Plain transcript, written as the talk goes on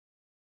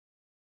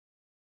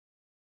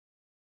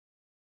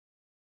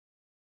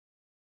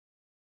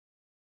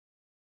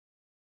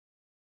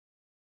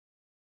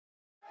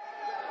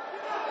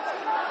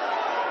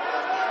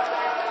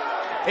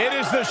It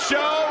is the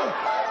show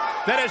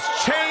that has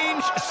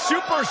changed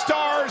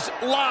superstars'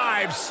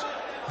 lives.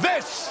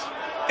 This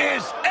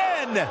is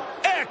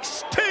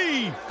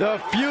NXT. The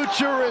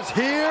future is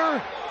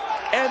here,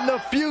 and the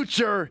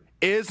future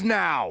is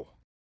now.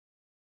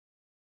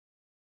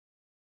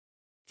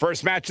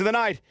 First match of the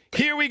night.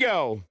 Here we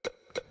go.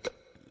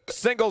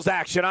 Singles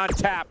action on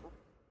tap.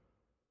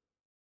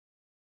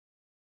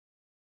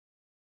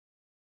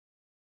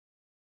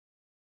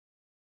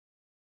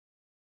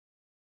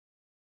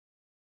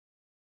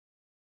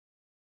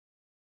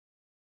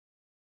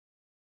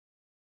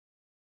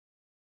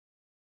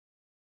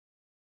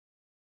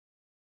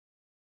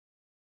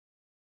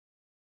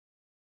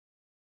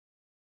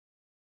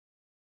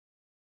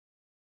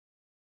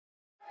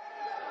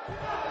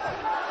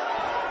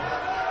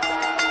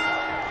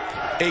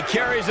 He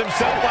carries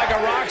himself like a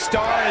rock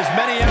star and has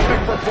many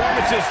epic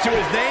performances to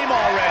his name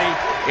already.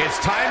 It's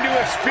time to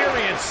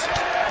experience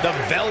the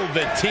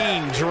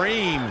Velveteen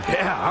Dream.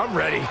 Yeah, I'm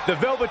ready. The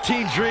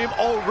Velveteen Dream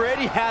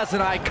already has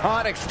an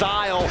iconic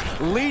style,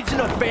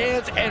 legion of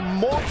fans, and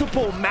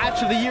multiple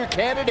Match of the Year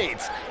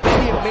candidates. And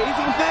the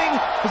amazing thing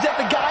is that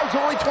the guy's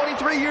only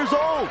 23 years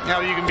old. Now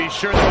you can be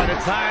sure that by the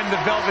time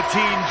the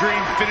Velveteen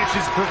Dream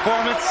finishes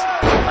performance,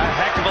 a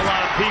heck of a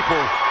lot of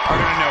people are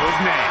going to know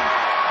his name.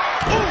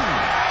 Ooh!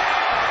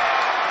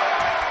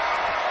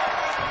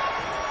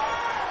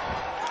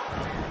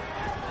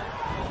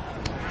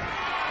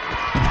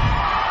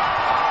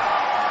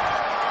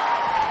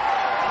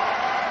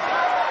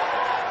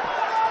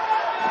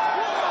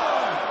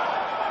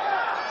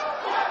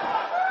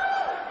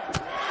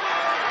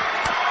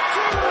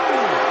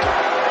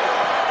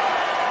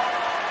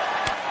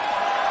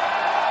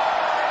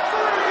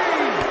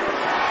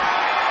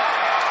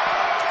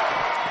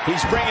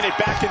 He's bringing it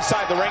back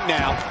inside the ring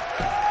now.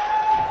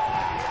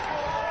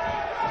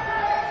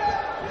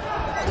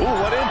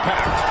 Ooh, what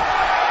impact.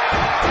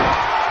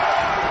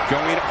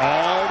 Going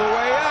all the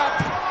way up.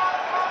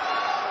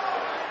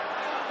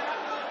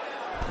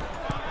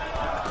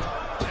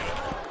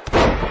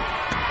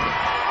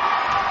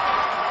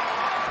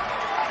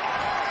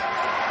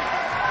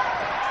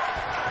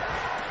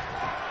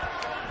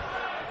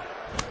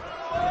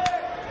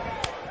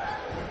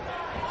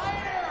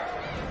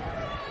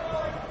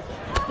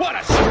 What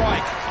a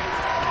strike!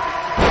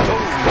 Oh,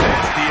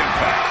 nasty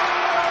impact.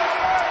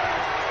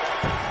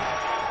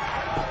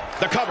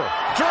 The cover.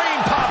 Dream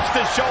pops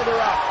the shoulder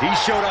up. He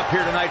showed up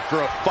here tonight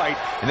for a fight,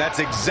 and that's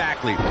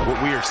exactly what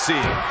we are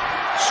seeing.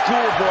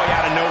 Schoolboy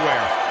out of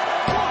nowhere.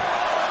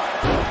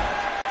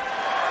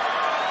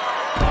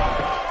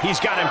 He's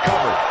got him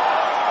covered.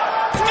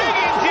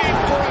 Digging deep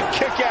for a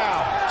kick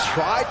out.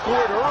 Tried for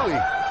it early.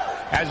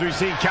 As we've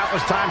seen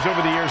countless times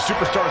over the years,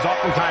 superstars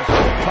oftentimes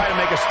try to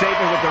make a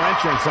statement with their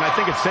entrance, and I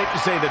think it's safe to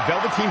say that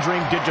Velveteen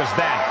Dream did just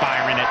that,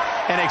 Byron, at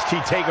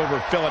NXT TakeOver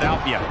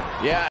Philadelphia.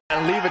 Yeah,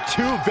 and leave it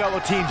to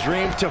Velveteen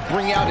Dream to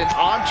bring out an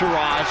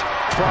entourage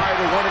prior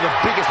to one of the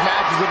biggest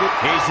matches of it.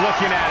 He's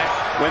looking at it.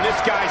 When this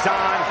guy's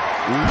on,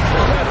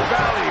 Red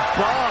Valley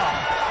bomb.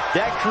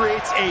 That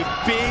creates a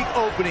big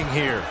opening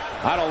here.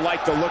 I don't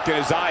like the look in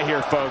his eye here,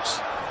 folks.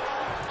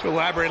 To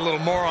elaborate a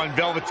little more on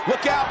Velvet.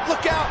 Look out,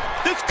 look out.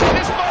 This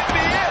might be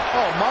it.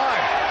 Oh, my.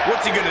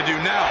 What's he going to do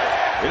now?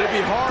 It'll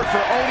be hard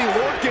for Oney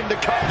Lorcan to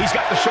cut. He's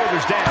got the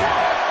shoulders down.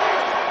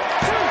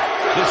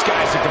 This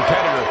guy's a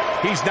competitor.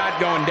 He's not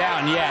going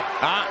down yet.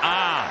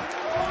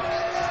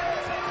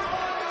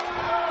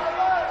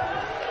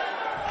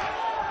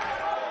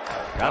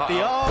 Got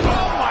the Oh,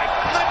 my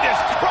goodness,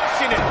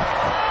 crushing it.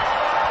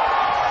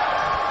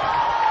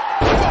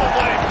 Oh,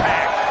 what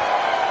impact.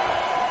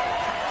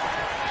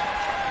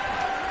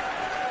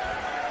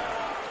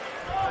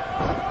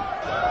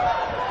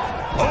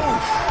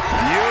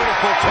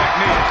 Beautiful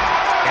technique.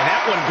 And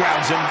that one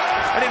grounds him.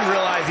 I didn't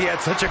realize he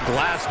had such a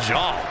glass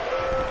jaw.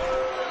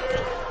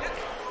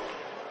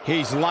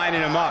 He's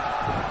lining him up.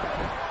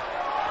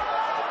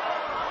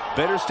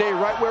 better stay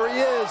right where he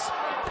is.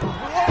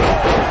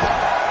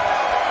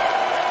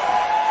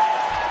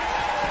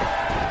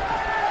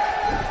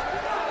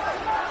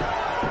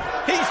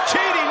 He's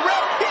cheating,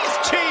 Rep. He's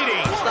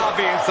cheating. Stop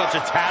being such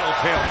a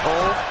tattletale,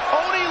 Cole.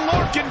 Oney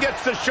Lorcan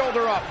gets the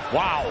shoulder up.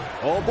 Wow.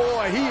 Oh,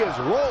 boy, he is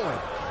rolling.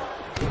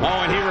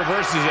 Oh, and he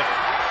reverses it.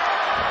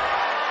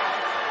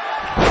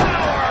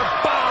 Power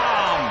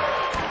bomb.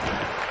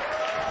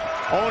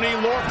 Oney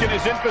Lorcan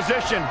is in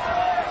position.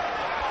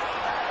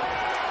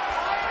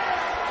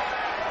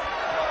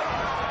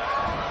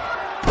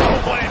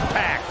 Oh, what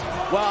impact.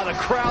 Wow, the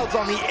crowd's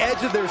on the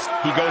edge of their...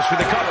 He goes for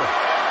the cover.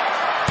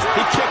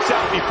 He kicks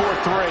out before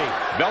 3.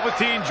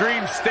 Velveteen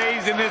Dream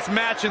stays in this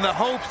match in the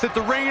hopes that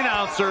the ring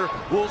announcer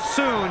will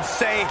soon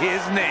say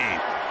his name.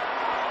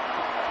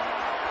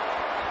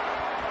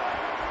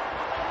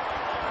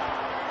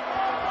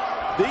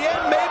 The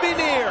end may be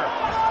near.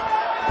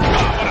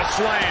 Oh, what a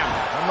slam.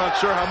 I'm not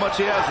sure how much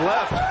he has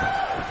left.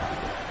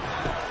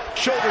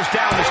 Shoulders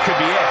down, this could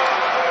be it.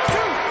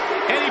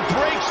 And he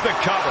breaks the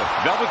cover.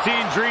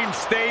 Velveteen Dream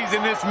stays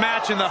in this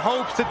match in the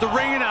hopes that the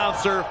ring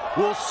announcer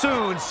will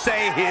soon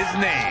say his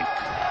name.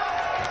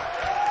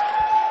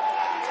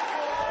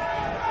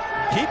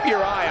 Keep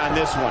your eye on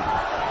this one.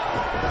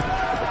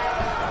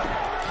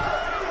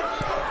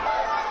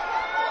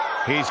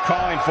 He's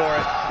calling for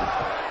it.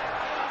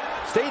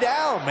 Stay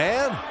down,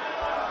 man.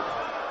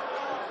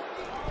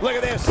 Look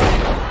at this.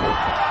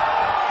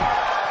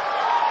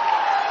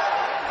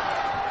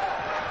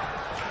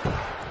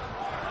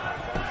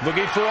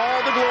 Looking for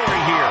all the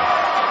glory here.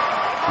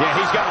 Yeah,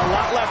 he's got a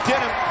lot left in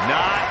him.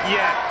 Not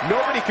yet.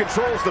 Nobody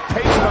controls the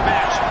pace of a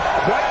match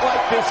quite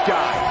like this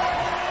guy.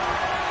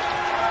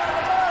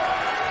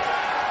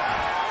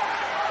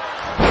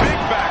 Big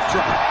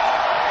backdrop.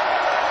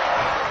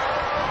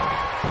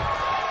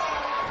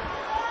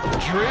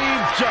 Dream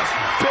just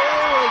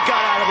barely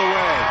got out of the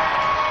way.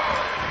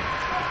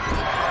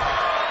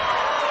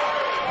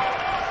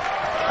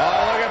 Oh,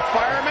 look at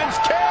Fireman's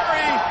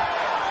carry.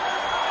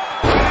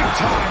 Big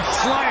time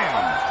slam.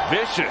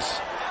 Vicious.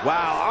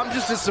 Wow, I'm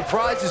just as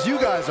surprised as you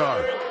guys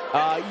are.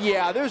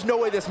 Yeah, there's no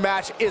way this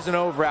match isn't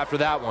over after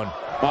that one.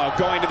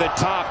 Going to the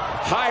top,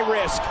 high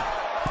risk.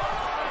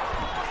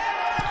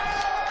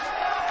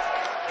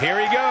 Here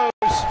he goes.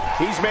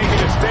 He's making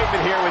a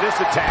statement here with this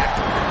attack.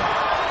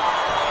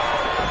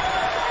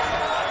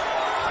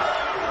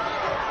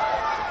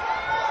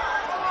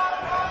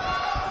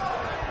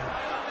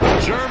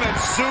 German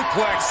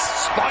suplex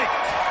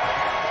spiked.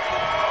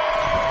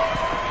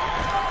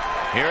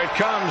 Here it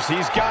comes.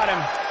 He's got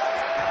him.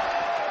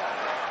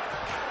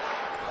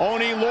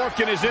 Oni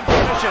Lorcan is in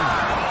position.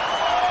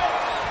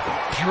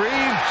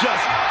 Dream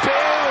just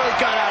barely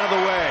got out of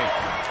the way.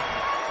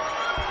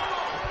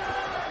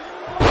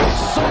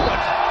 So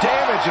much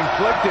damage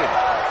inflicted.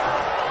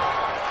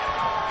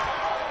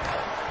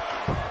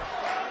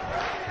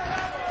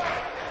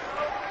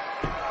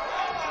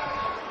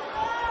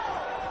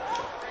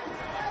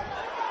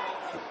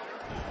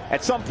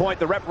 At some point,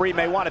 the referee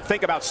may want to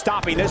think about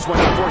stopping this one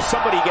before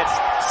somebody gets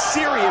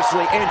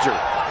seriously injured.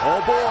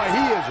 Oh boy,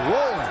 he is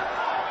rolling.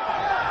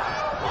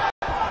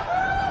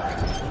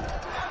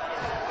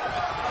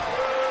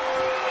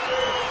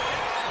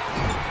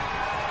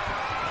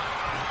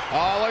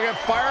 Oh, look at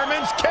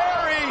Fireman's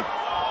carry.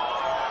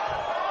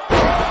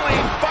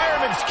 Rolling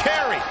Fireman's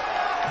carry.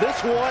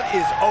 This one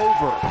is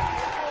over.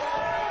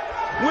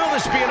 Will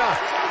this be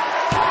enough?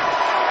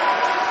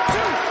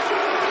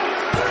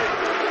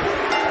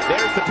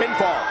 There's the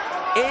pinfall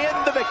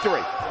and the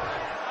victory.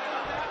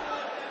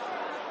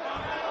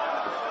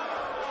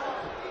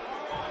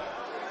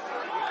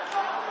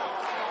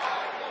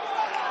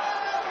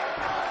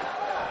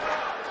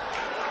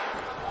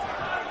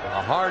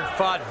 A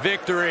hard-fought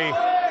victory.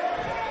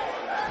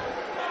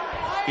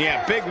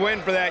 Yeah, big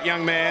win for that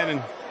young man.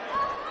 And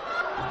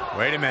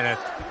Wait a minute.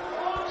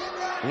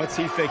 what's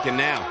he thinking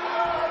now?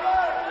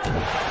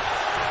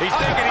 He's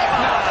thinking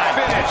he's not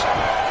finished.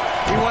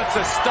 He wants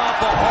to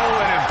stop a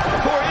hole in him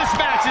before this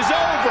match is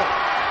over.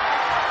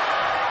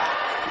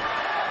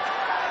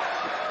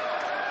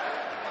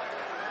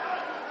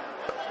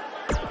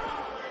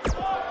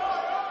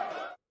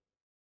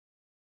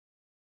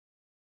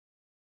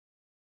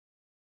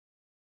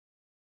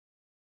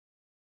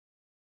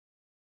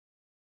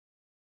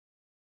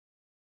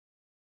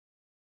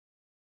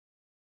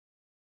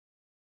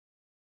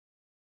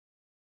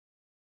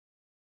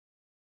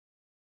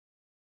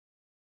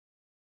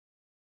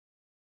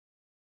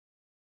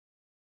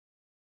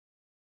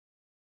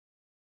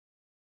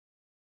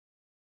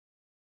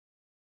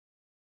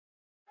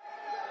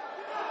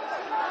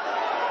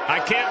 I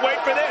can't wait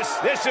for this.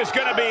 This is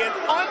going to be an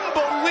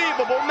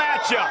unbelievable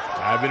matchup.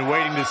 I've been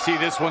waiting to see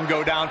this one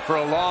go down for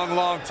a long,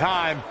 long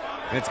time,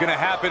 and it's going to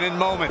happen in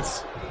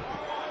moments.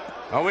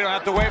 Oh, we don't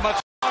have to wait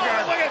much longer.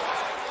 Look at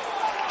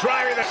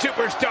driving the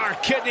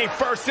superstar kidney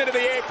first into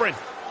the apron.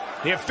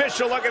 The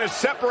official looking to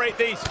separate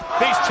these two,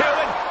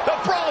 and the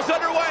brawl's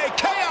underway.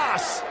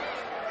 Chaos.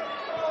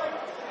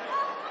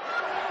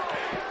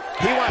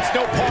 He wants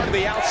no part of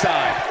the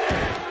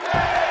outside.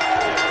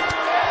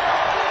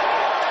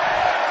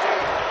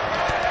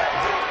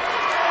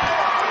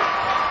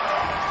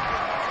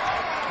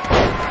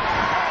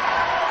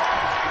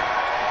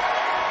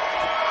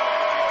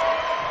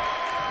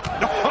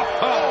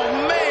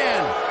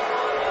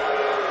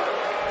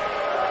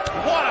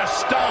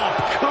 Stomp.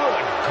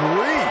 Good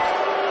grief.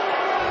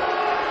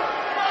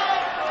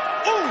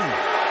 Ooh.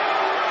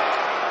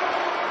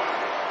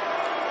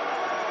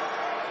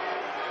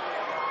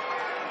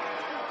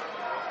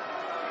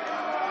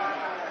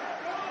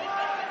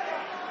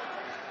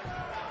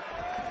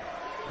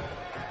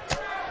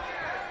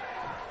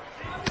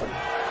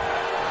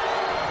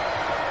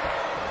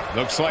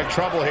 Looks like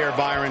trouble here,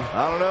 Byron.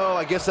 I don't know.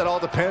 I guess that all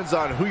depends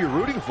on who you're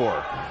rooting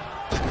for.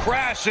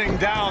 Crashing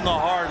down the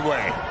hard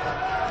way.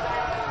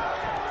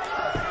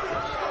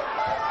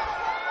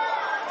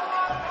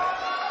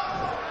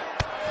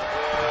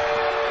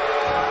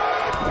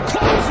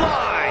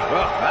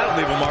 That'll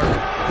leave a mark.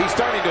 He's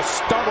starting to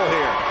stumble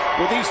here.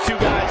 With these two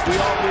guys, we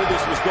all knew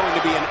this was going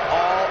to be an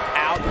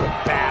all-out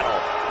battle.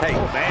 Hey,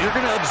 you're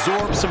going to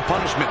absorb some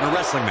punishment in a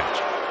wrestling match.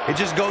 It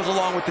just goes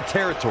along with the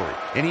territory,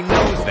 and he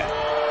knows that.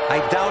 I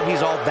doubt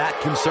he's all that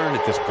concerned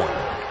at this point.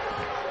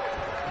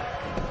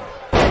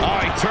 Oh,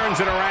 he turns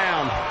it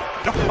around.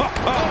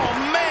 Oh,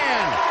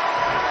 man!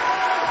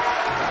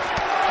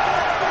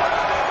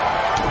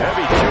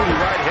 Heavy-duty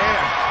right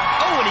hand.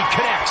 Oh, and he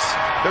connects.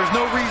 There's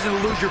no reason to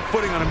lose your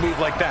footing on a move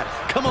like that.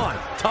 Come on,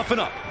 toughen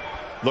up.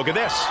 Look at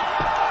this.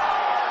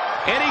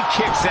 And he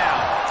kicks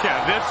out.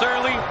 Yeah, this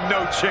early,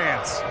 no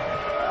chance.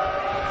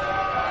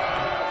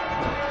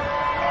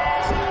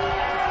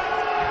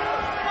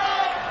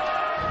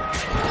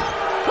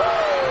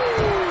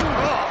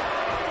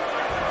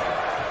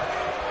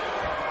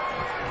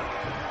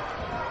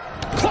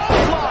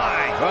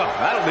 Clothesline! Oh,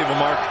 that'll leave a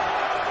mark.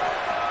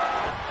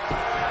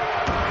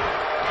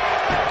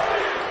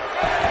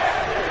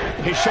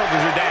 His shoulders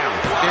are down,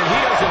 and he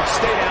doesn't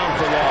stay down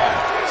for long.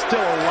 Still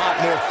a lot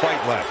more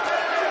fight left.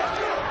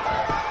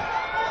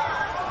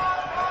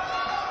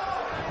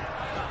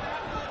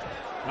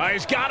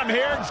 He's got him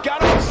here. He's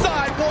got him.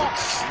 Sidewalk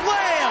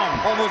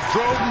slam! Almost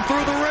drove him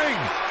through the ring.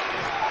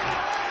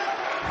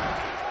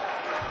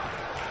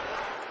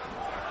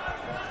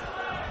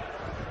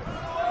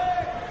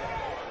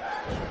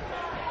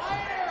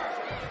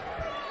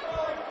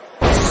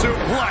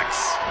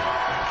 Suplex.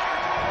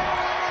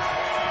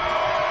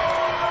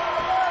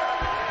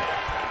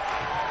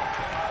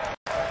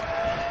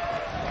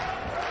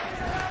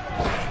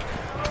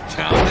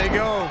 Down they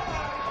go.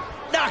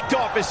 Knocked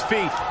off his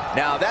feet.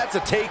 Now that's a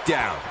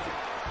takedown.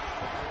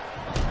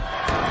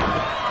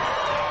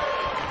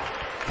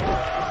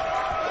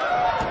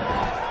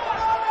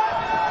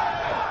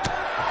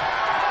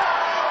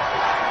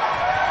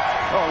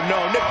 Oh no,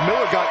 Nick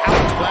Miller got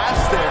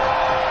outclassed there.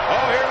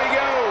 Oh, here we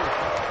go.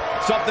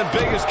 Something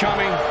big is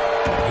coming.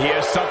 He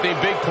has something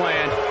big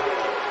planned.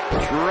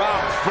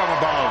 Drop from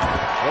above.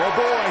 Oh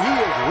boy, he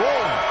is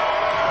rolling.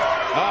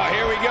 Oh,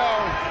 here we go.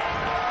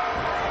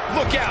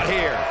 Look out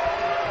here.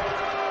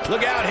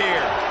 Look out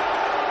here.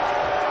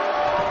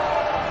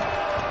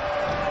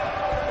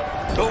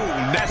 Oh,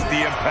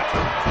 nasty impact.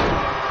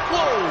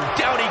 Whoa,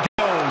 down he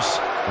goes.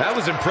 That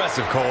was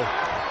impressive, Cole.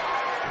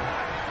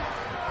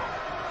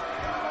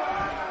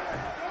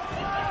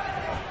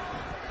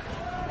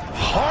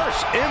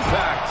 Harsh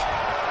impact.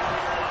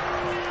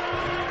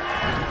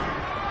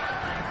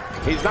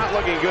 He's not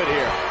looking good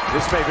here.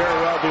 This may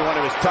very well be one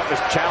of his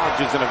toughest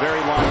challenges in a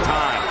very long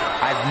time.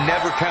 I'd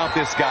never count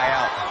this guy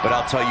out, but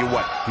I'll tell you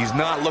what, he's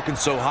not looking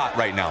so hot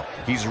right now.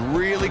 He's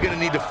really going to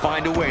need to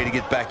find a way to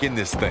get back in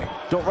this thing.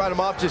 Don't write him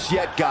off just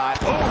yet, guy.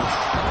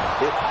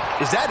 Oh,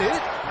 is that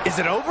it? Is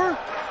it over?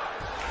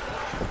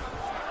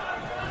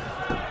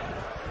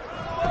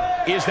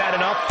 Is that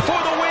enough for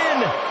the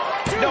win?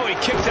 No, he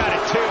kicks out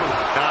at 2.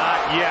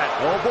 Not yet.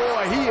 Oh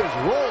boy, he is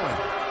rolling.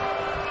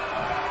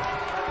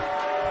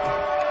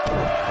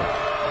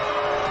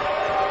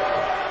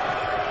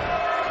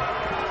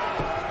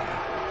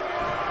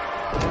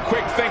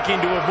 Quick thinking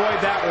to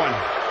avoid that one.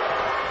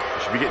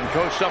 Should be getting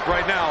coached up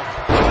right now.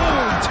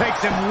 Boom,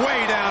 takes him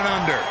way down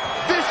under.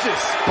 Vicious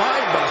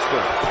spine buster.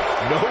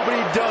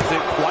 Nobody does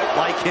it quite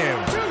like him.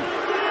 2,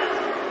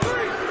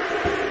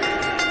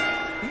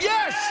 3.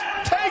 Yes,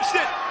 takes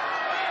it.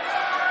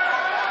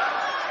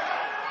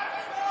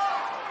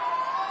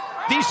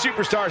 These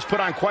superstars put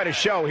on quite a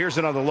show. Here's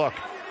another look.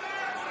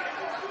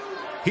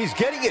 He's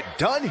getting it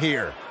done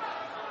here.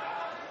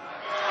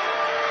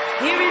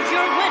 Here is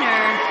your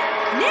winner,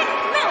 Nick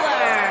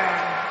Miller.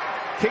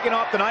 Kicking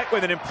off the night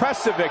with an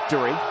impressive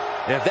victory.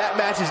 And if that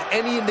match is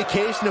any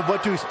indication of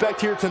what to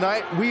expect here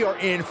tonight, we are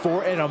in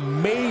for an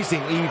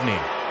amazing evening.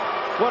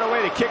 What a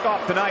way to kick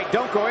off the night.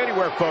 Don't go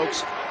anywhere,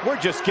 folks. We're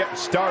just getting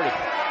started.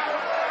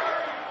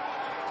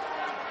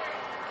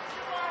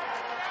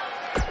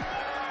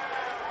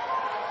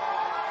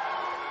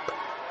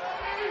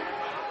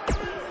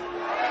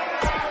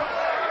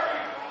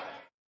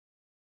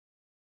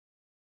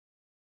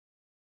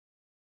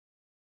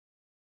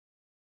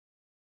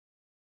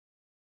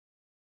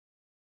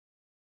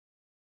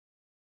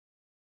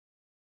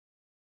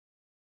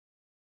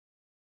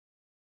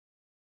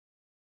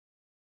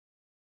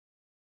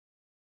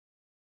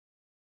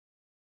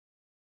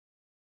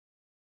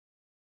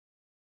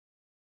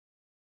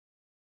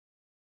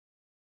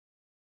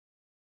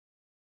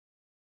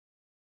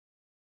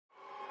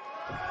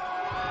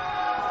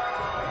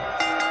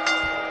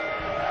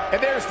 And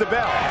there's the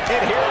bell.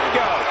 And here we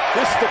go.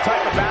 This is the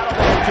type of battle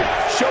that you can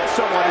show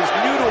someone who's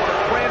new to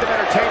our brand of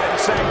entertainment and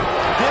say,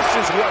 this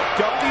is what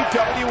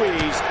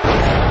WWE's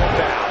all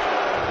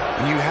about.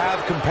 When you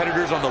have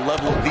competitors on the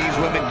level of these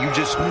women, you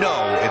just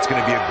know it's going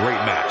to be a great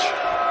match.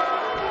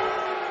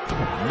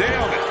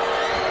 Nailed it.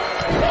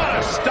 What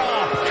a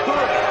stop.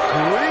 Good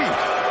grief.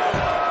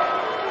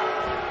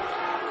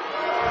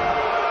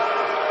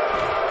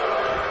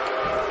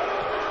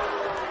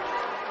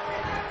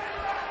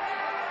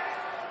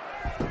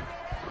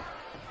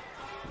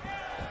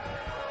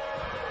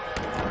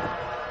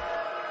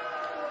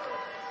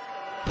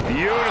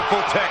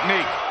 Beautiful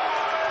technique.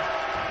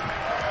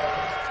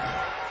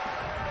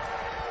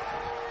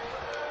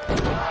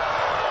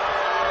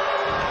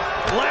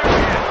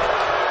 Lariat.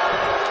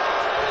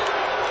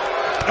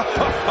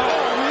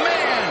 Oh,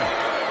 man.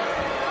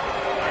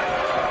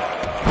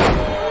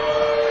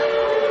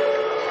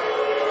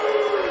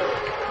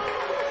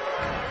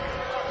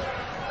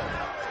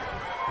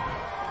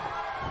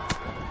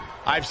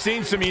 I've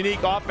seen some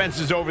unique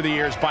offenses over the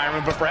years,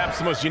 Byron, but perhaps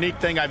the most unique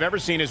thing I've ever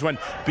seen is when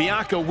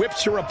Bianca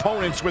whips her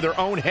opponents with her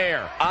own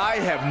hair. I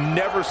have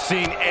never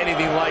seen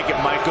anything like it,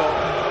 Michael.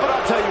 But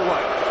I'll tell you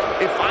what,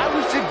 if I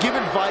was to give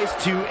advice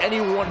to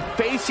anyone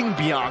facing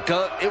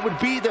Bianca, it would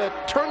be to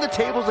turn the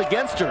tables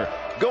against her.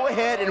 Go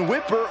ahead and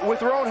whip her with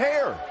her own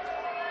hair.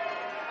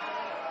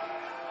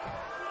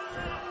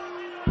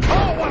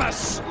 Oh, what a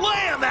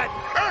slam! That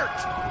hurt!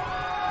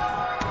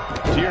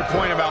 To your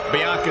point about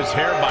Bianca's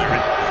hair,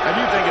 Byron, I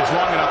do think it's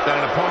long enough that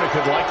an opponent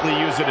could likely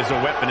use it as a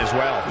weapon as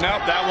well.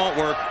 Nope, that won't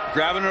work.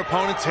 Grabbing an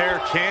opponent's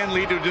hair can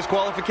lead to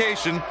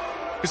disqualification.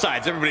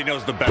 Besides, everybody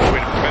knows the best way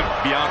to prevent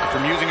Bianca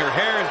from using her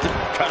hair is to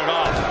cut it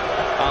off,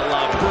 a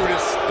la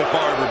Brutus the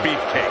Barber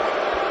Beefcake.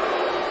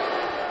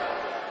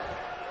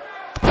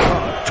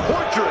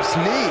 Torturous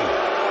knee.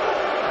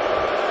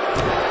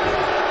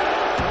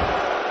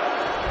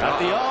 Got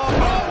the arm.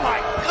 Oh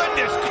my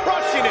goodness,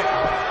 crushing it.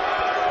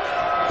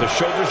 The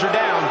shoulders are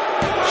down.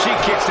 She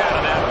kicks out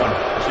of that one.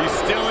 She's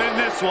still in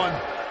this one.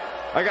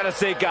 I gotta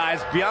say,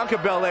 guys, Bianca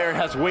Belair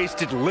has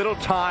wasted little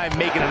time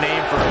making a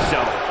name for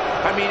herself.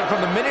 I mean,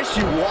 from the minute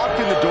she walked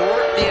in the door,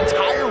 the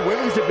entire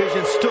women's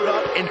division stood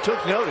up and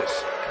took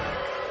notice.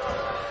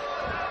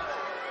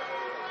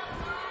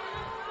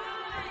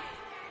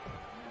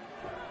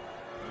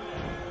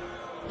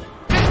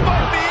 This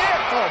might be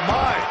it. Oh,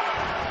 my.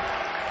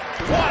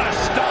 What a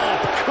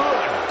stomp.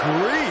 Good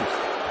grief.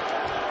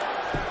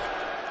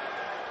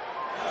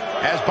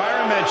 As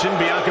Byron mentioned,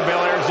 Bianca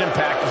Belair's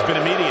impact has been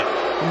immediate.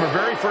 From her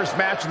very first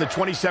match in the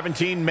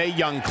 2017 Mae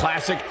Young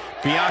Classic,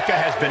 Bianca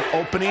has been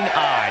opening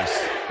eyes.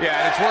 Yeah,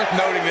 and it's worth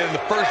noting that in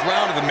the first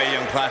round of the Mae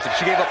Young Classic,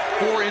 she gave up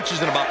 4 inches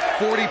and about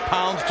 40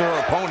 pounds to her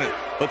opponent,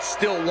 but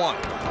still won.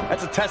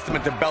 That's a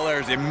testament to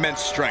Belair's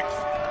immense strength.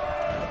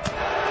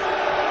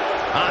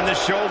 On the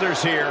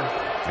shoulders here.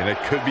 And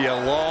it could be a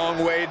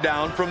long way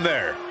down from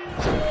there.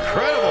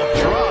 Incredible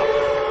drop.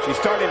 She's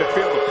starting to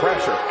feel the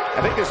pressure.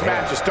 I think this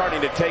match is starting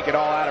to take it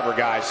all out of her,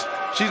 guys.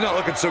 She's not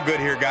looking so good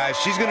here, guys.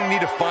 She's going to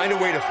need to find a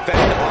way to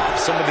fend off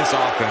some of this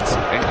offense,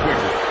 and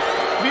quickly.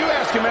 If you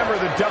ask a member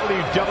of the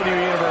WWE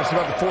Universe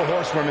about the 4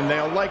 horsewomen,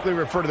 they'll likely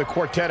refer to the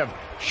quartet of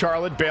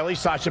Charlotte, Bayley,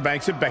 Sasha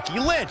Banks, and Becky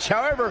Lynch.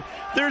 However,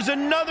 there's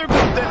another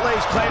group that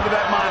lays claim to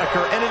that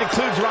moniker, and it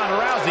includes Ronda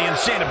Rousey and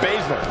Shayna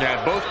Baszler.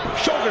 Yeah, both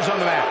Shoulders on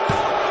the mat.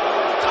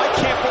 I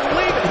can't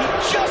believe it. He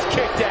just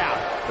kicked out.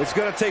 It's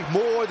gonna take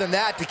more than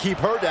that to keep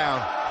her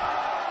down.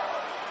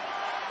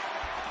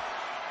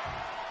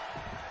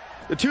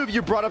 The two of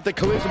you brought up the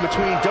collision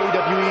between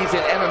WWE's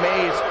and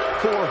MMA's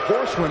 4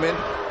 horsewomen,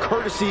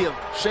 courtesy of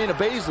Shayna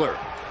Baszler.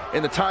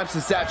 In the time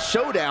since that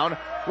showdown,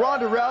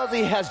 Ronda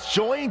Rousey has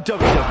joined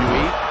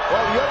WWE,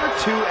 while the other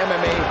 2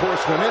 MMA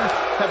horsewomen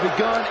have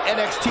begun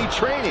NXT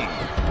training.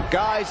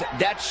 Guys,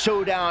 that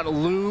showdown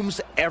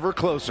looms ever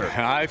closer.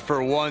 I,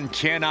 for one,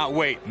 cannot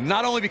wait.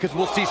 Not only because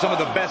we'll see some of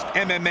the best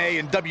MMA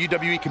and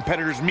WWE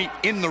competitors meet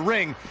in the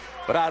ring,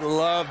 but I'd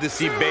love to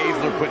see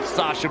Baszler put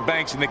Sasha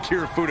Banks in the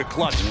Kirifuda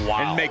clutch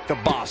and make the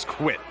boss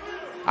quit.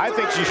 I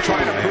think she's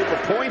trying to prove a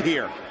point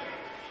here.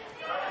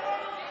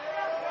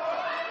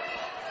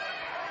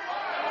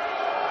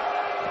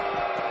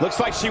 Looks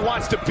like she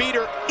wants to beat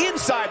her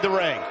inside the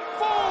ring.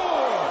 4.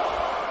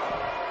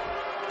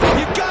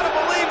 You gotta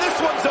believe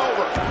this one's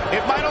over.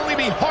 It might only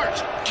be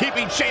heart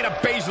keeping Shayna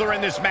Baszler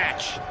in this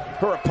match.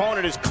 Her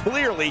opponent is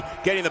clearly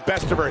getting the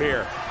best of her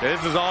here.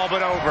 This is all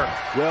but over.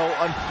 Well,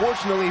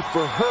 unfortunately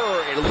for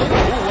her, it looks...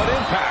 Ooh, what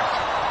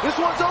impact. This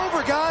one's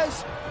over,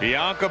 guys.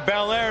 Bianca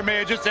Belair may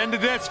have just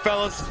ended this,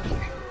 fellas.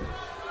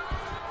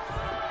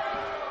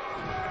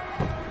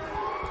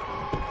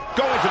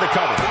 Going for the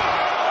cover.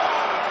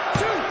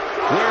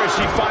 Where is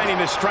she finding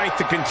the strength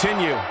to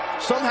continue?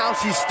 Somehow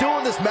she's still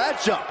in this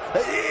matchup.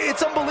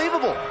 It's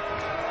unbelievable.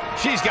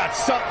 She's got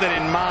something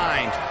in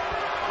mind.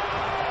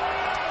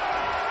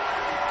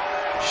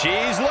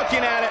 She's looking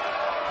at it.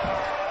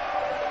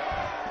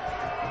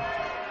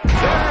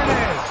 There it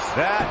is.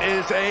 That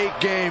is a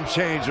game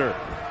changer.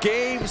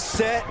 Game,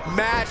 set,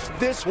 match.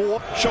 This war.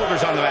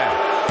 Shoulders on the mat.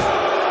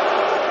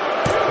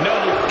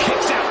 No,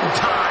 kicks out in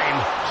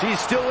time. She's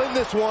still in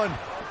this one.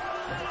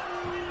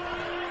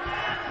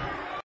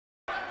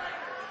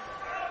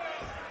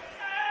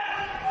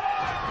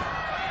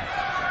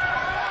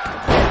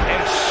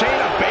 And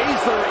Shayna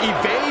Baszler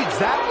evades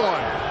that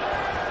one.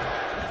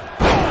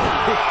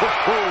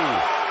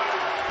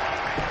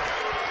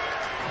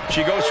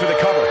 She goes for the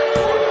cover.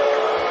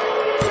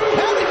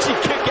 How did she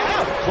kick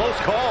out? Close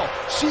call.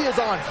 She is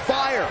on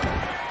fire.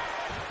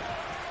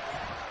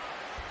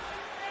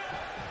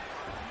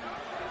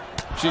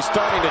 She's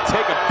starting to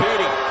take a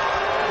beating.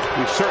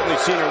 We've certainly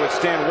seen her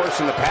withstand worse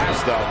in the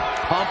past, though.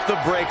 Pump the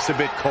brakes a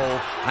bit,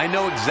 Cole. I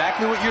know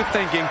exactly what you're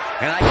thinking,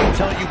 and I can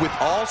tell you with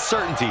all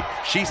certainty,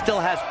 she still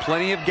has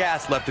plenty of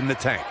gas left in the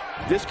tank.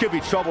 This could be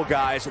trouble,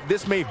 guys.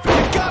 This may... You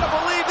gotta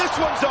believe this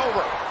one's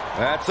over.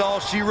 That's all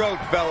she wrote,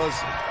 fellas.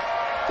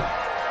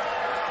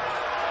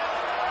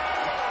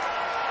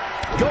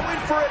 Going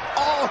for it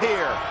all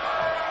here.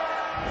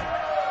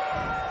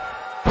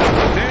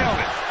 Nailed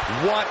it.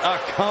 What a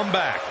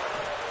comeback.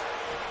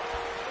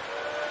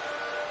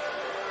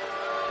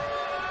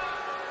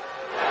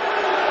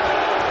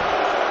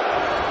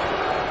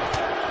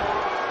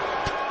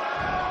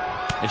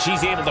 and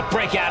she's able to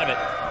break out of it.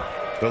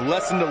 The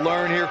lesson to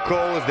learn here,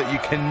 Cole, is that you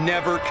can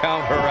never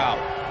count her out.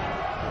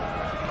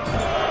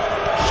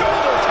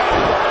 Shoulder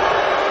tackle.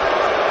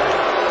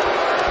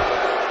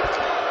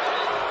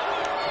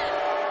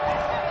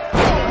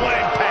 Oh, what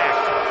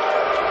impact.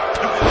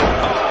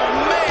 Oh,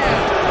 man.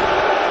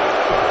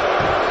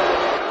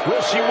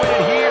 Will she win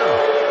it here?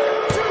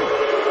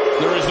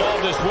 The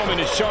resolve this woman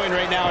is showing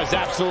right now is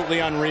absolutely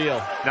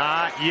unreal.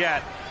 Not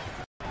yet.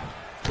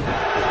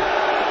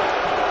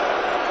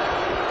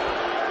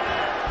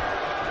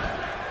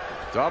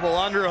 Double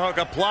underhook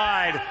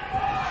applied.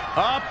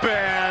 Up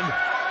and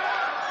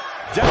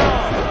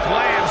down.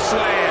 Glam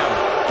slam.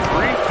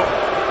 Free fall.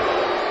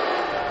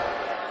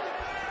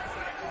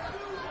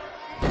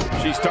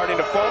 She's starting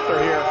to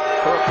falter here.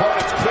 Her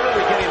opponent's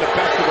clearly getting the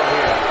best of her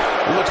here.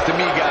 It looks to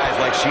me, guys,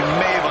 like she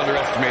may have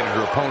underestimated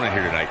her opponent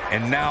here tonight,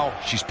 and now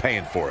she's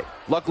paying for it.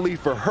 Luckily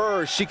for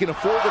her, she can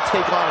afford to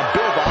take on a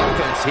bit of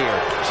offense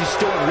here. She's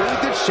still in really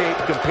good shape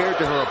compared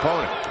to her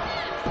opponent.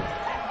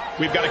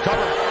 We've got to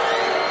cover.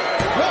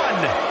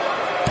 1,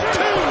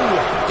 2,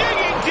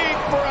 digging deep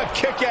for a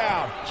kick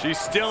out. She's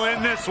still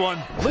in this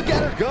one. Look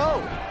at her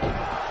go.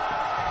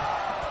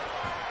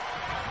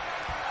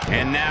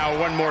 And now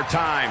one more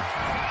time.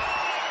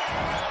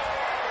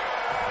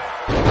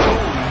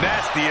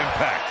 Nasty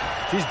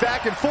impact. She's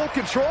back in full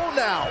control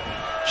now.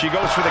 She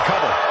goes for the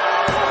cover.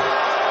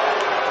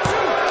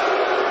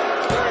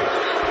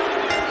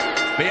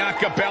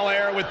 Bianca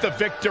Belair with the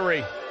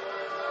victory.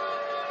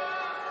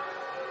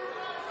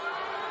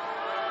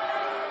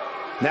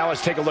 Now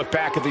let's take a look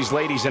back at these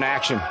ladies in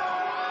action.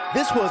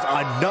 This was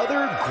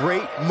another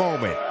great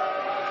moment.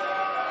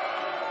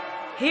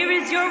 Here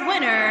is your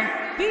winner,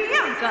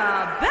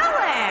 Bianca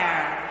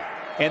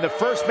Belair. And the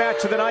first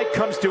match of the night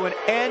comes to an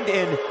end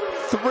in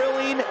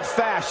thrilling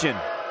fashion.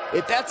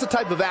 If that's the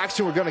type of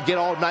action we're going to get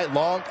all night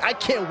long, I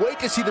can't wait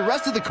to see the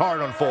rest of the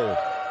card unfold.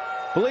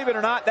 Believe it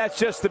or not, that's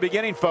just the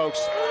beginning,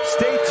 folks.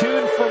 Stay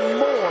tuned for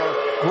more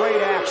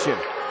great action.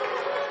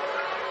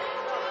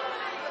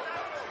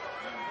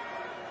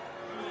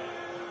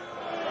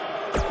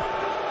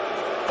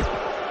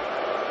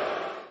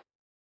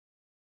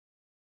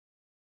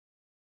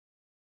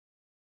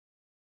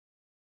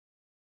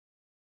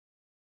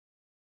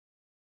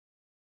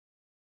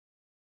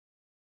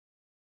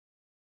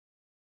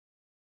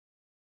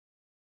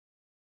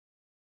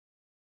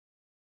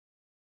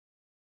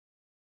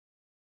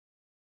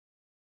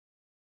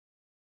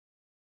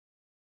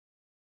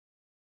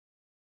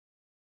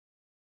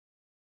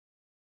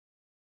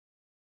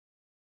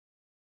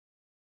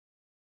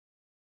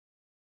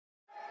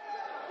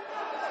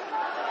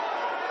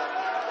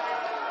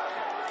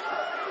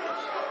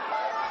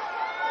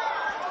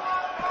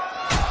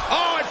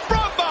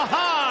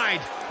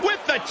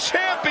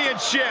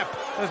 Championship.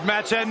 This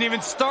match hadn't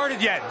even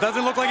started yet.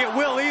 Doesn't look like it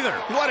will either.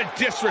 What a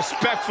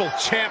disrespectful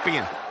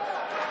champion.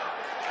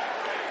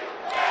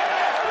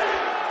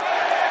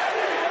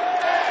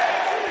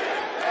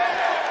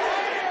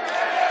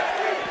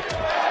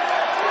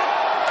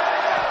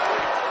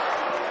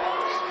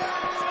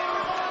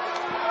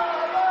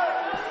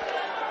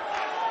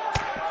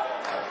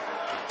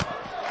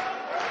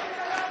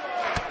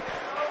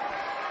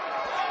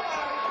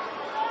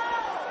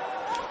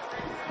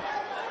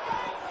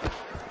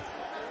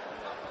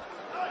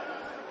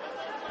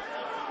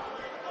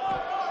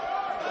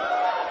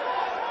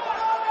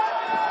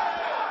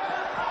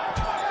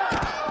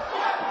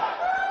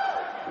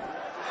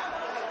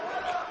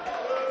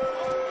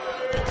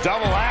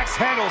 Double axe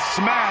handle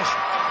smash.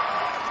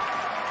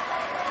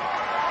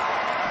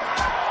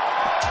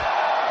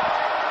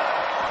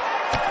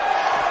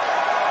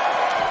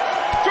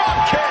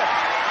 Drop kick.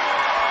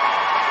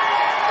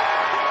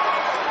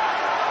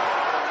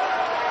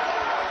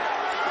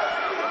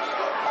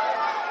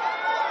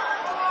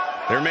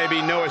 There may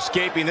be no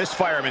escaping this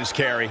fireman's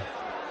carry.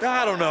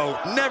 I don't know.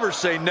 Never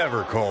say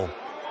never, Cole.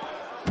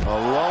 A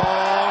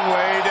long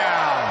way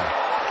down.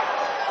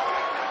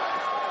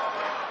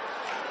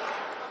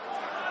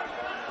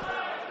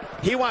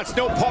 He wants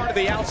no part of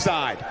the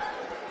outside.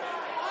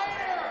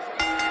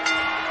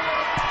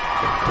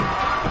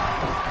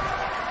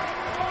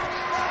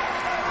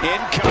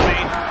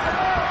 Incoming.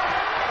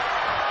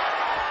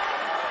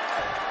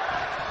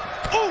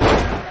 Ooh!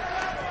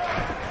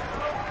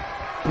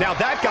 Now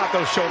that got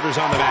those shoulders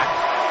on the mat.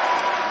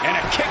 And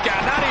a kick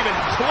out, not even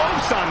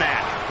close on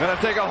that. Gonna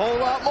take a whole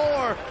lot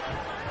more.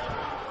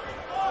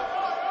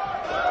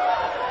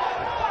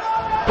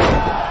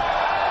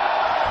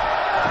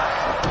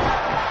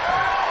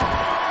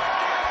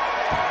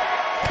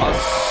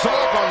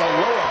 Assault on the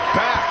lower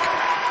back.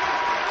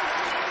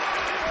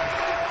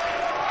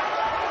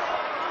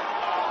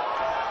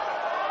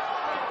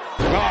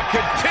 Oh,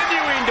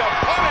 continuing to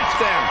punish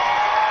them.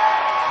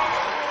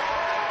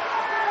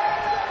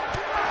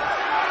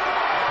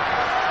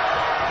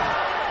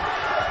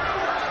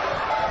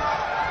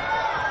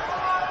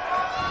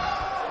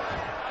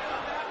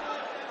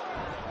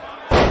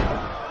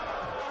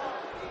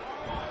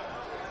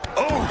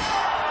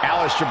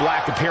 Aleister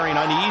Black appearing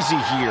uneasy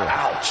here.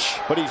 Ouch.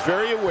 But he's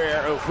very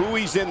aware of who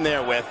he's in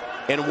there with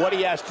and what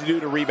he has to do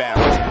to rebound.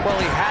 Well,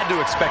 he had to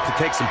expect to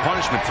take some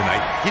punishment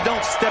tonight. You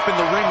don't step in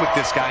the ring with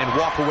this guy and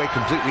walk away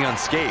completely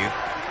unscathed.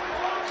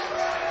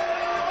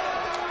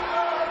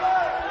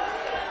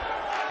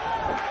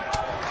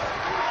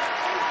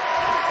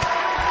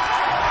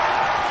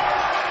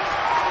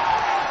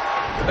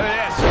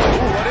 Yes.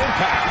 Ooh, what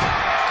impact.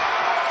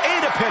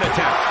 And a pin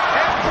attempt.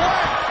 And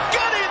Black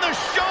getting the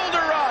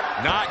shoulder up.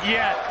 Not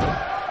yet.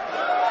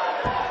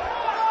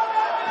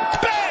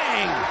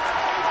 Bang!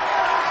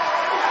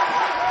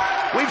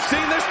 We've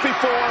seen this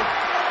before.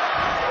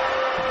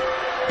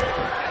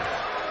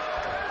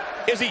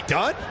 Is he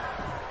done?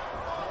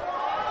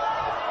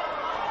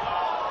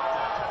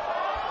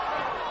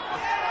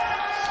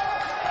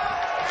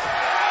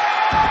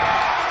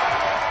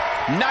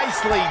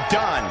 Nicely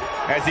done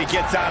as he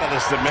gets out of the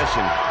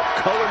submission.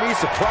 Color me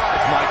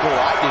surprised, Michael.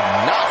 I did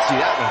not see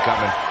that one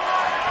coming.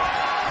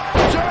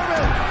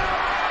 German!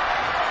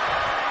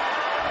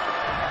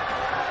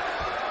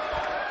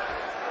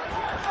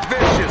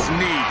 Vicious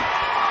knee.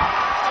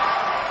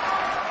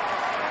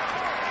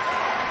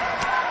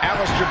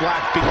 Aleister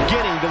Black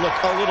beginning to look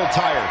a little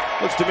tired.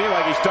 Looks to me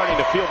like he's starting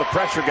to feel the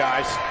pressure,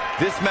 guys.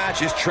 This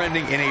match is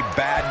trending in a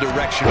bad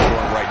direction for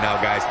him right now,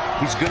 guys.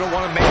 He's going to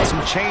want to make some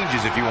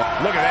changes if you want.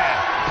 Look at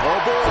that. Oh,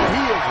 boy,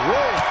 he is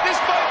rolling. This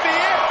might be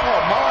it.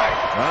 Oh, my.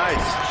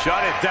 Nice.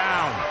 Shut it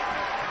down.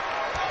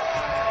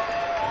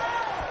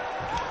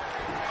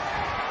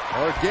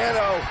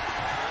 Organo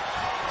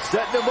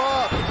setting him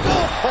up.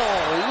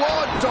 Oh,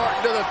 long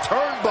dart to the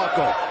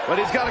turnbuckle. But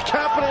he's got to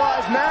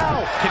capitalize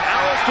now. Can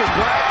Aleister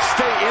Black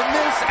stay in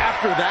this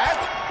after that?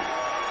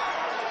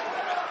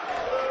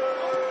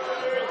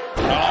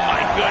 Oh,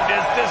 my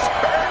goodness. This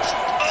hurts.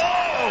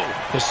 Oh!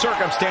 The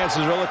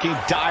circumstances are looking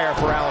dire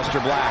for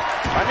Aleister Black.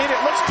 I mean,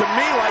 it looks to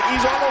me like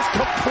he's almost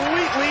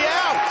completely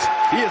out.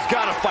 He has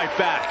got to fight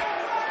back.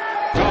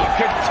 Oh,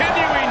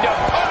 continuing to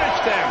punish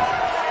them.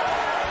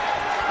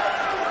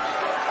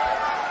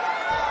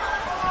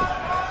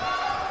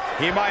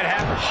 He might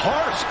have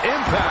harsh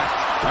impact.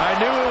 I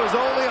knew it was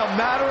only a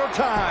matter of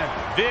time.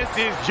 This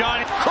is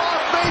Johnny.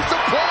 Crossface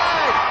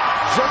applied.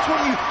 Just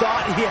when you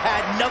thought he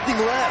had nothing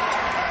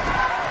left.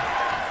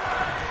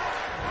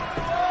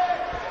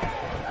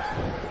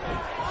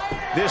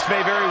 This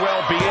may very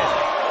well be it.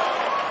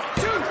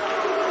 2,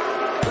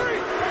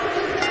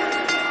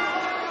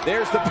 3.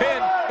 There's the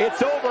pin.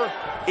 It's over.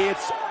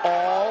 It's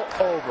all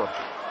over.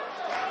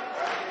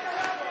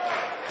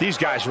 These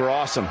guys were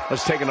awesome.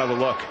 Let's take another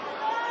look.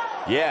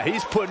 Yeah,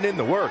 he's putting in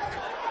the work.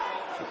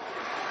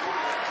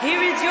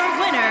 Here is your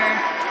winner,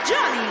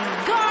 Johnny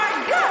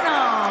Gargano.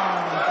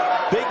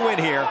 Big win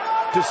here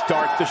to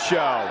start the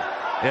show.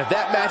 And if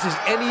that match is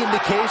any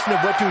indication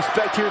of what to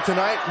expect here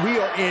tonight, we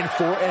are in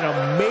for an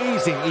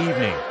amazing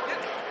evening.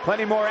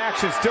 Plenty more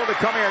action still to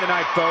come here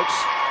tonight, folks.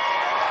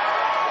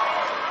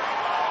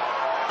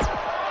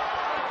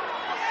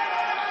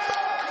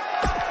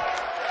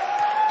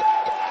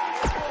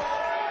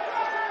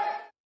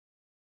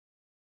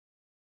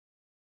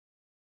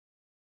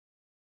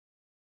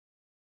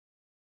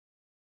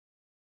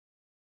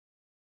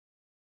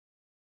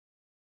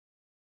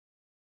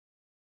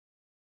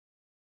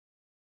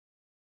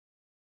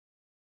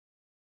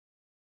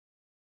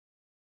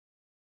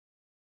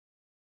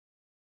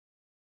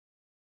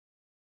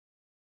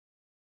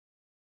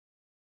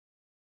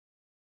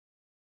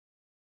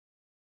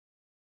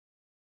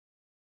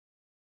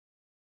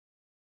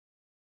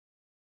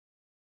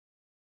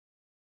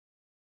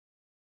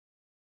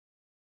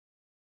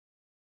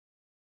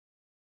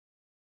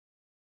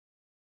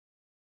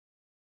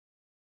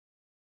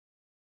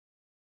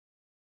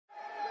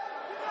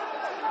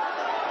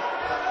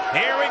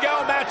 Here we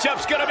go.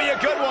 Matchup's going to be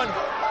a good one.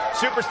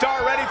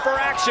 Superstar ready for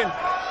action.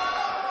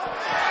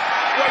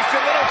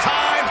 Wasting little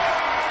time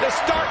to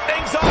start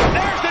things off.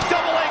 There's the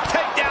double leg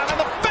takedown and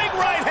the big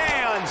right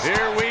hands.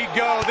 Here we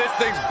go. This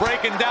thing's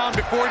breaking down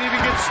before it even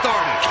gets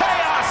started.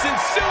 Chaos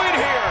ensuing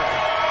here.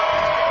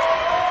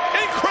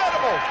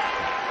 Incredible.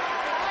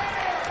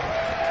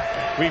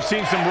 We've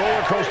seen some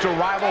roller coaster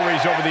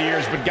rivalries over the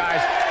years, but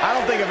guys, I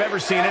don't think I've ever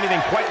seen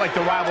anything quite like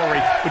the rivalry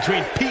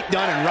between Pete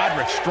Dunne and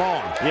Roderick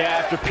Strong. Yeah,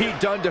 after Pete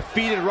Dunne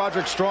defeated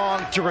Roderick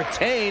Strong to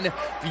retain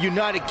the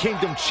United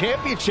Kingdom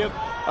Championship,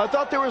 I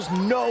thought there was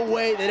no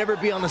way they'd ever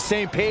be on the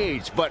same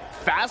page. But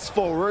fast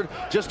forward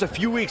just a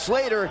few weeks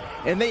later,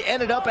 and they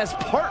ended up as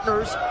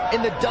partners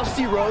in the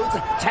Dusty Rhodes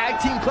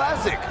Tag Team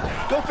Classic.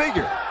 Go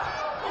figure.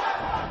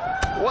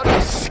 What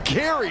a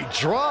scary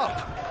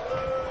drop.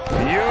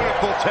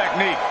 Beautiful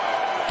technique.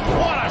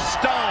 What a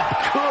stomp.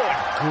 Good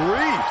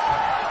grief.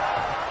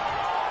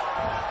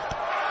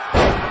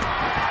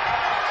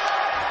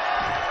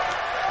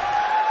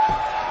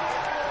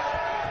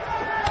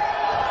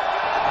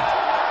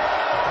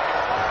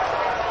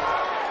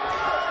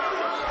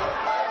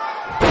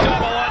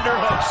 Double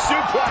underhook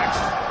suplex.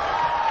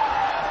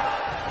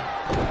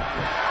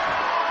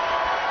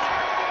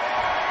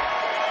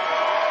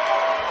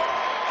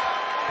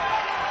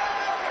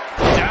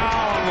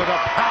 Down with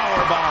a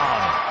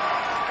powerbomb.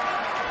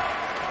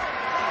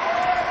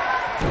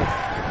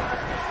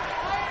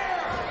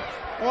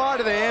 Why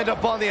do they end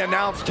up on the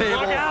announce table?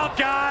 Look out,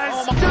 guys!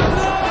 Oh, my God.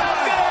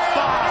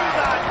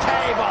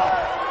 Table.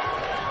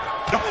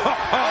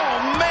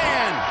 Oh,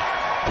 man!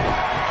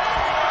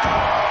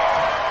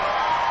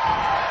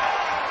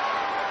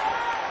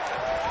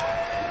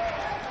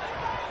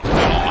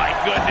 Oh, my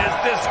goodness,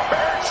 this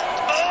hurts!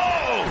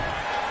 Oh!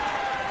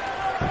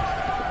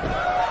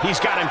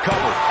 He's got him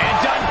covered. And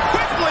done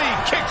quickly!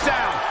 Kicks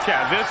out!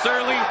 Yeah, this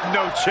early,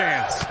 no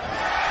chance.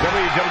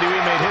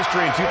 WWE made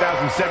history in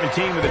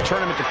 2017 with a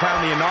tournament to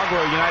crown the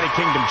inaugural United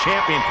Kingdom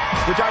champion,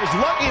 which I was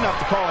lucky enough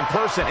to call in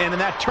person. And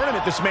in that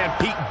tournament, this man,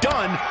 Pete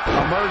Dunne,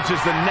 emerged as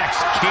the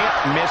next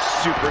can't-miss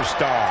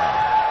superstar.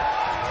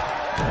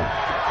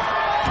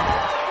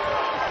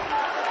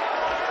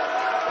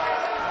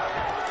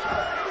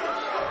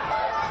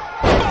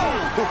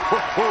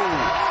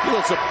 He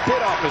looks a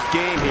bit off his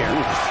game here.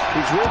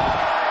 He's really...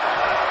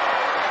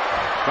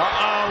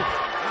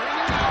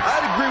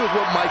 I'd agree with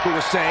what Michael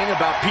was saying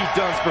about Pete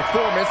Dunne's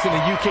performance in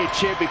the UK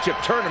Championship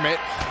Tournament.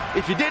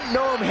 If you didn't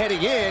know him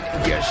heading in,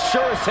 you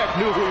sure as heck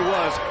knew who he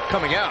was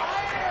coming out.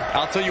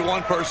 I'll tell you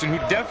one person who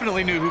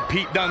definitely knew who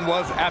Pete Dunne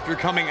was after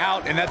coming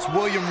out, and that's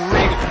William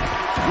Regal.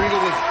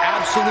 Regal was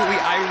absolutely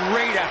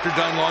irate after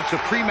Dunne launched a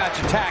pre-match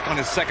attack on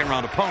his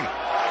second-round opponent.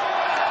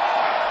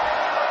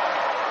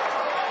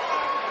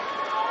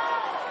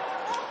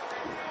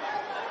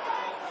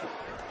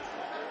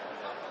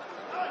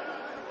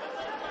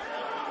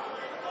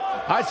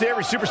 I'd say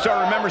every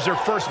superstar remembers their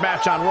first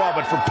match on Raw,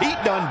 but for Pete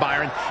Dunne,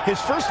 Byron, his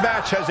first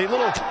match has a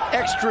little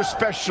extra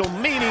special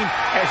meaning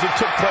as it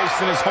took place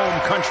in his home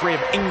country of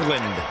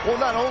England. Well,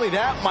 not only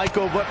that,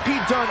 Michael, but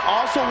Pete Dunne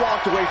also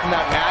walked away from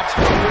that match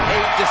with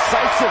a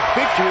decisive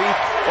victory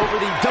over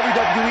the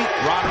WWE.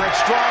 Roderick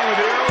Strong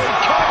with the early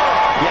cover.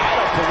 Yeah, I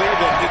don't believe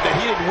that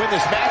he didn't win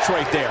this match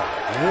right there.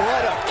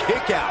 What a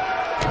kick out.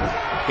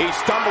 He's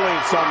stumbling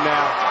some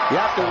now.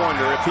 You have to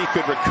wonder if he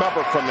could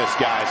recover from this,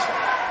 guys.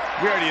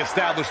 We already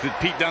established that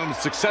Pete Dunne was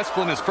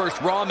successful in his first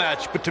Raw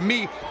match, but to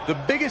me, the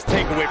biggest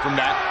takeaway from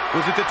that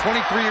was that the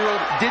 23-year-old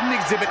didn't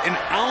exhibit an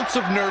ounce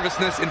of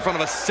nervousness in front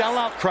of a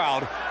sellout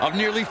crowd of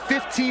nearly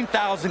 15,000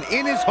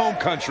 in his home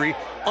country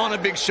on a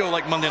big show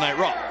like Monday Night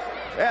Raw.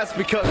 That's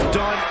because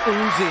Dunne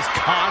oozes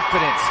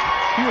confidence.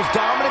 He was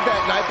dominant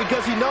that night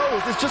because he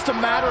knows it's just a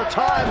matter of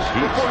time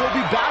before he'll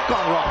be back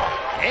on Raw.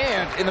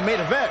 And in the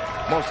main event,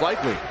 most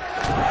likely.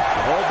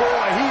 Oh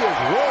boy, he is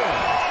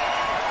rolling.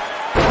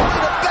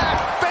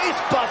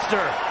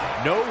 Buster.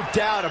 No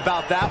doubt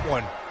about that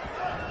one.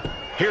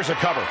 Here's a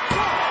cover.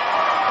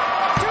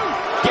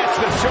 Gets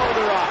the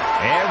shoulder up.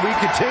 And we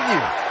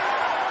continue.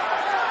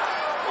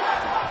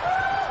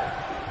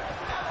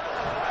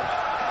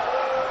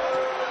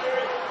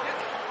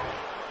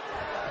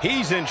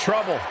 He's in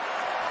trouble.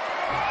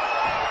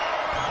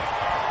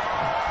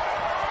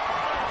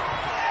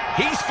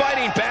 He's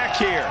fighting back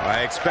here.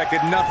 I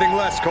expected nothing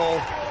less, Cole.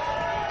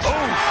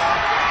 Oof.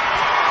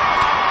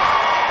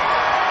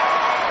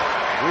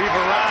 We've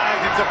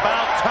arrived. It's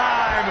about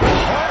time.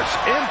 Harsh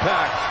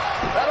impact.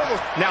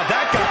 Now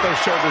that got those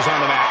shoulders on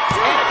the mat.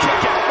 And a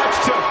kick out, much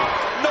to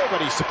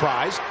nobody's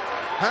surprise.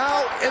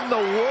 How in the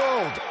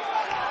world?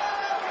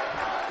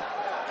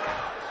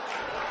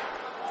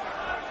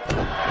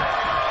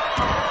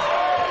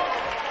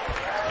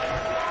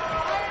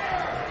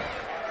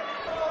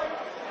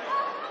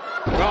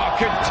 Oh,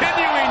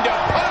 continuing to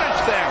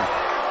punish them.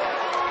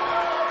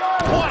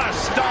 What a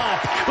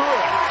stomp.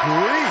 Good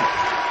grief.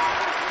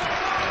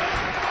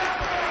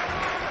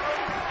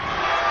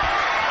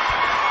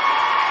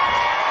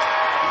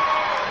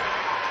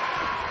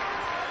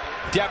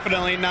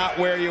 Definitely not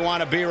where you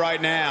want to be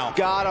right now.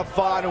 Gotta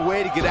find a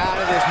way to get out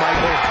of this,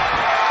 Michael.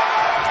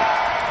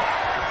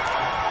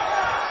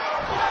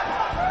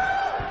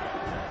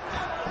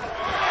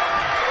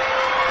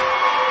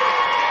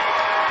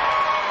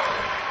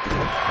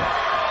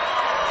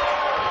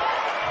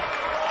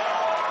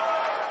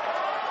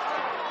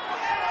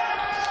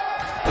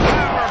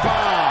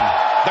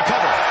 Powerbomb. The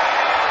cover.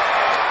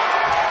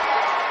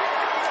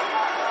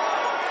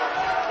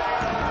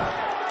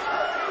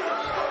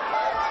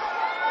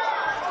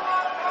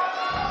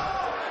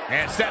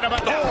 And set him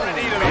up there for a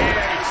knee to the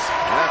face.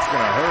 That's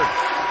gonna hurt.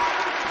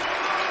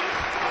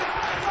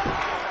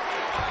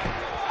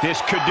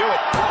 This could do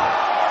it.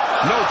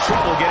 No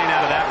trouble getting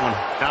out of that one.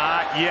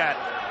 Not yet.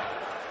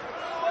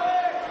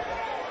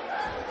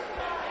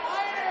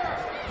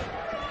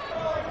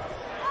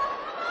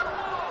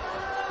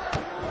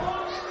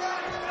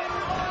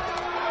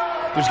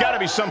 There's got to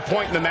be some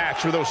point in the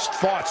match where those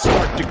thoughts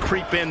start to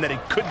creep in that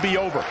it could be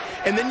over.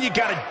 And then you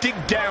got to dig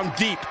down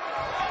deep.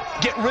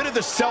 Get rid of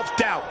the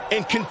self-doubt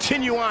and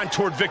continue on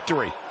toward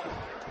victory.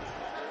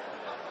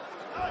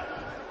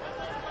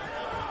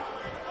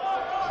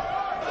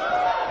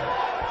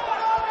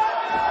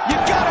 You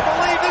gotta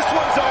believe this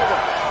one's over.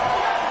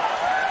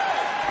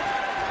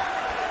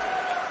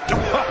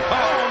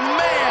 Oh,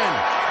 man.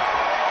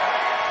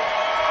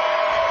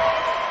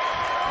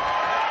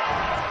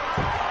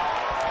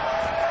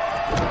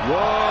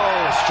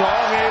 Whoa,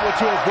 Strong able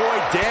to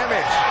avoid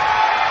damage.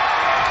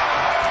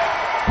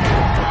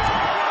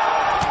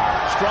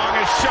 Strong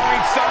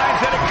showing signs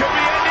that it could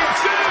be ending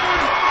soon.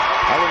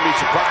 I wouldn't be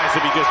surprised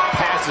if he just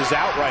passes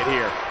out right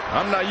here.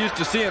 I'm not used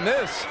to seeing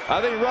this.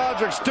 I think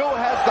Roderick still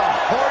has the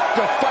heart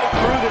to fight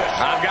through this.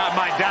 I've got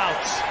my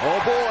doubts. Oh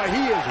boy,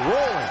 he is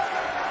rolling.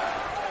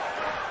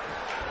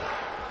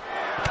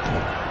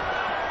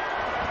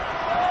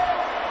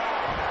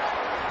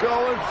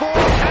 Going for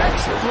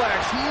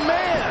X-Flex,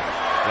 man.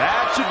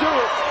 That should do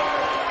it.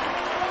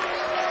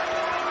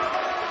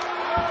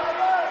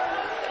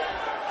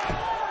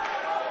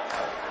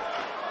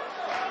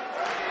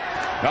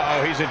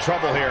 Uh-oh, he's in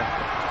trouble here.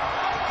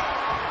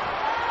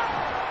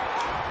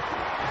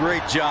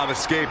 Great job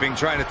escaping,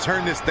 trying to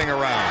turn this thing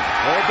around.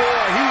 Oh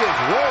boy, he is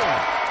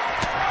rolling.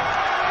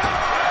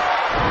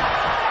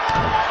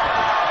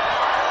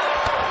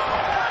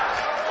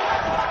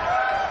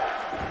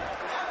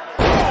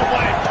 Oh,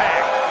 what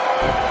impact.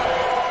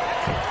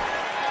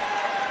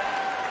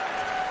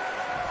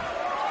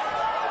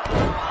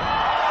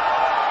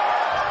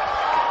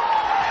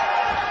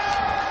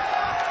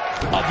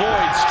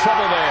 Avoids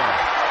trouble there.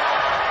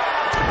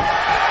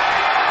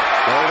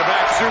 Oh, the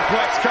back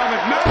suplex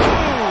coming. No!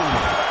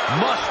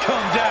 Must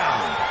come down.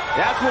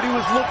 That's what he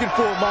was looking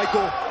for,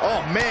 Michael.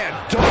 Oh, man,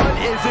 Dunn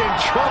is in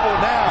trouble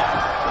now.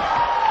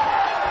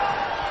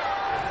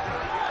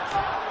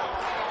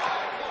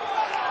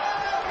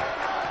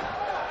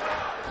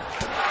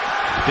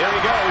 There he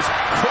goes,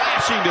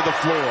 crashing to the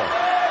floor.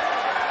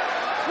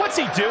 What's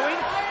he doing?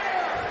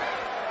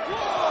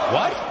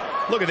 What?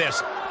 Look at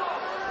this.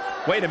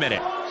 Wait a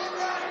minute.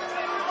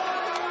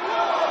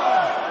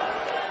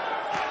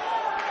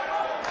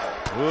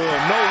 Ooh,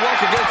 no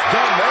work against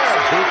Dunn there.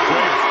 Too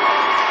quick.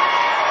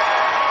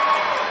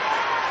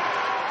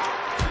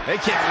 They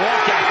can't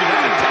walk after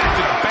that attack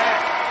to the back.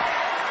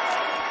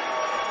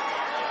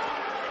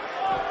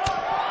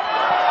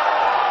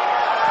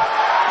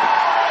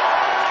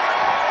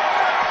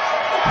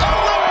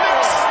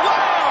 Olympic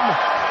slam!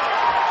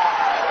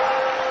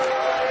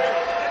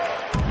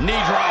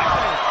 Knee drop.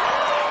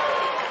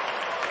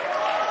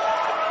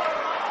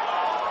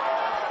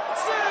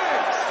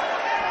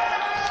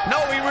 No,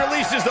 he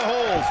releases the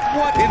hold.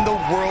 What in the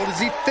world is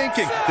he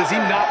thinking? Does he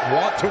not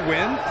want to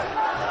win?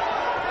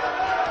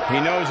 He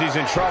knows he's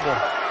in trouble.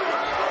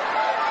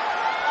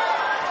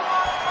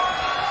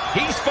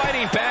 He's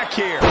fighting back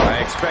here. I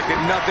expected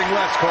nothing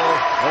less, Cole.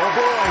 Oh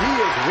boy, he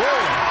is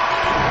rolling.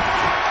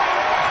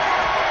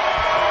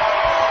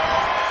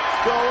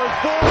 Going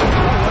forward.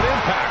 Oh, what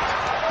impact.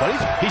 But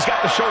he's got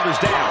the shoulders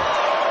down.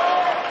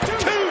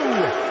 2,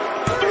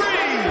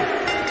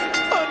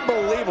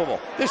 3. Unbelievable.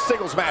 This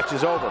singles match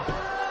is over.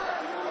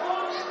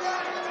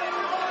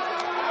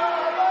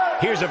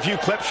 Here's a few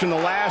clips from the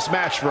last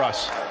match for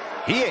us.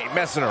 He ain't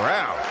messing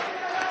around.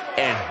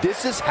 And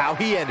this is how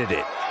he ended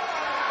it.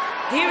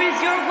 Here is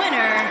your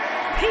winner,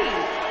 Pete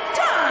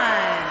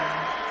Dunne.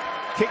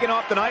 Kicking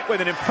off the night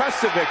with an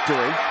impressive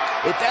victory.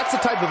 If that's the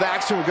type of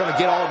action we're going to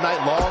get all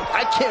night long,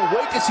 I can't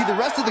wait to see the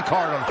rest of the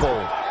card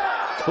unfold.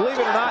 Believe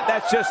it or not,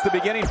 that's just the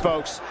beginning,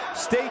 folks.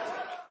 Stay